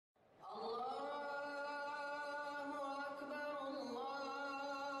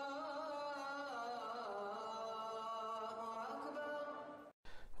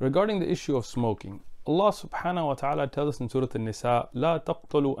regarding the issue of smoking, Allah subhanahu wa ta'ala tells us in Surah An-Nisa, لا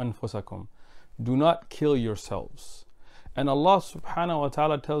تقتلوا أنفسكم, do not kill yourselves. And Allah subhanahu wa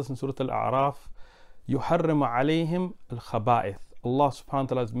ta'ala tells us in Surah Al-A'raf, يحرم عليهم الخبائث. Allah subhanahu wa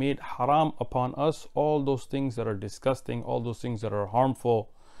ta'ala has made haram upon us all those things that are disgusting, all those things that are harmful.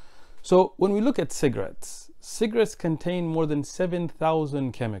 So when we look at cigarettes, cigarettes contain more than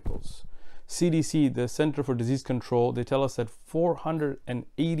 7,000 chemicals. CDC, the Center for Disease Control, they tell us that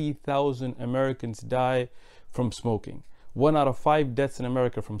 480,000 Americans die from smoking. 1 out of 5 deaths in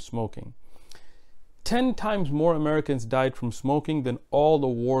America from smoking. 10 times more Americans died from smoking than all the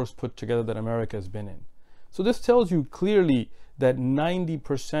wars put together that America has been in. So this tells you clearly that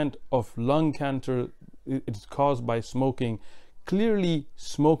 90% of lung cancer is caused by smoking. Clearly,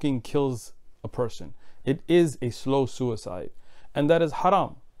 smoking kills a person. It is a slow suicide, and that is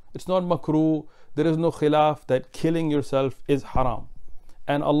haram. It's not makruh. There is no khilaf that killing yourself is haram.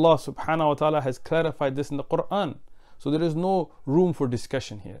 And Allah subhanahu wa ta'ala has clarified this in the Quran. So there is no room for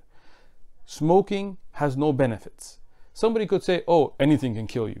discussion here. Smoking has no benefits. Somebody could say, oh, anything can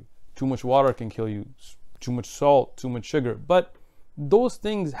kill you. Too much water can kill you. Too much salt, too much sugar. But those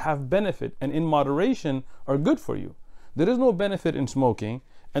things have benefit and in moderation are good for you. There is no benefit in smoking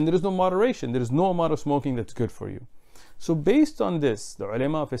and there is no moderation. There is no amount of smoking that's good for you. So based on this, the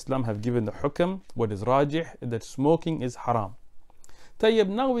ulama of Islam have given the hukam, what is rajih, that smoking is haram. Tayyib,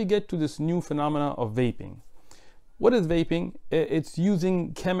 now we get to this new phenomena of vaping. What is vaping? It's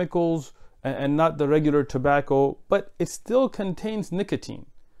using chemicals and not the regular tobacco, but it still contains nicotine.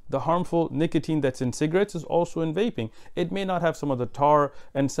 The harmful nicotine that's in cigarettes is also in vaping. It may not have some of the tar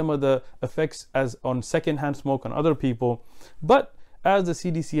and some of the effects as on secondhand smoke on other people, but as the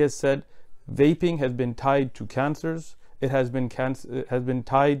CDC has said, vaping has been tied to cancers. It has been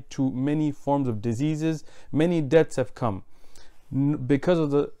tied to many forms of diseases. Many deaths have come because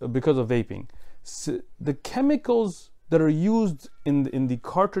of vaping. So the chemicals that are used in the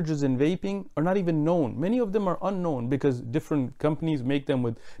cartridges in vaping are not even known. Many of them are unknown because different companies make them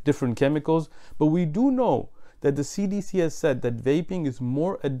with different chemicals. But we do know that the CDC has said that vaping is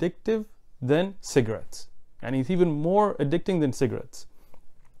more addictive than cigarettes. And it's even more addicting than cigarettes.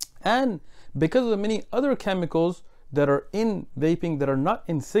 And because of the many other chemicals that are in vaping that are not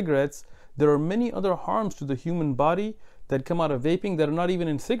in cigarettes, there are many other harms to the human body that come out of vaping that are not even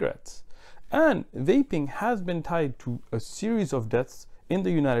in cigarettes. And vaping has been tied to a series of deaths in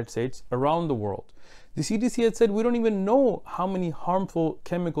the United States, around the world. The CDC had said we don't even know how many harmful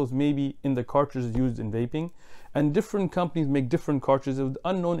chemicals may be in the cartridges used in vaping, and different companies make different cartridges with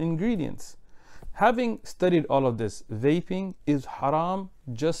unknown ingredients. Having studied all of this, vaping is haram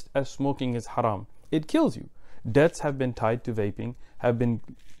just as smoking is haram. It kills you. Deaths have been tied to vaping, have been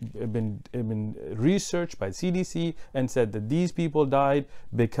researched by CDC and said that these people died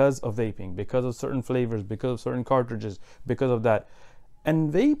because of vaping, because of certain flavors, because of certain cartridges, because of that.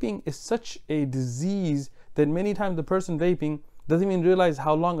 And vaping is such a disease that many times the person vaping doesn't even realize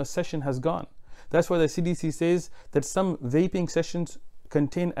how long a session has gone. That's why the CDC says that some vaping sessions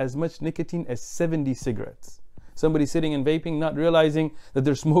contain as much nicotine as 70 cigarettes. Somebody sitting and vaping, not realizing that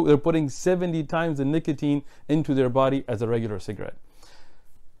they're putting 70 times the nicotine into their body as a regular cigarette.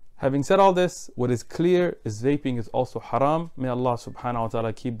 Having said all this, what is clear is vaping is also haram. May Allah subhanahu wa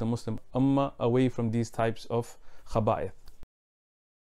ta'ala keep the Muslim ummah away from these types of khaba'ith.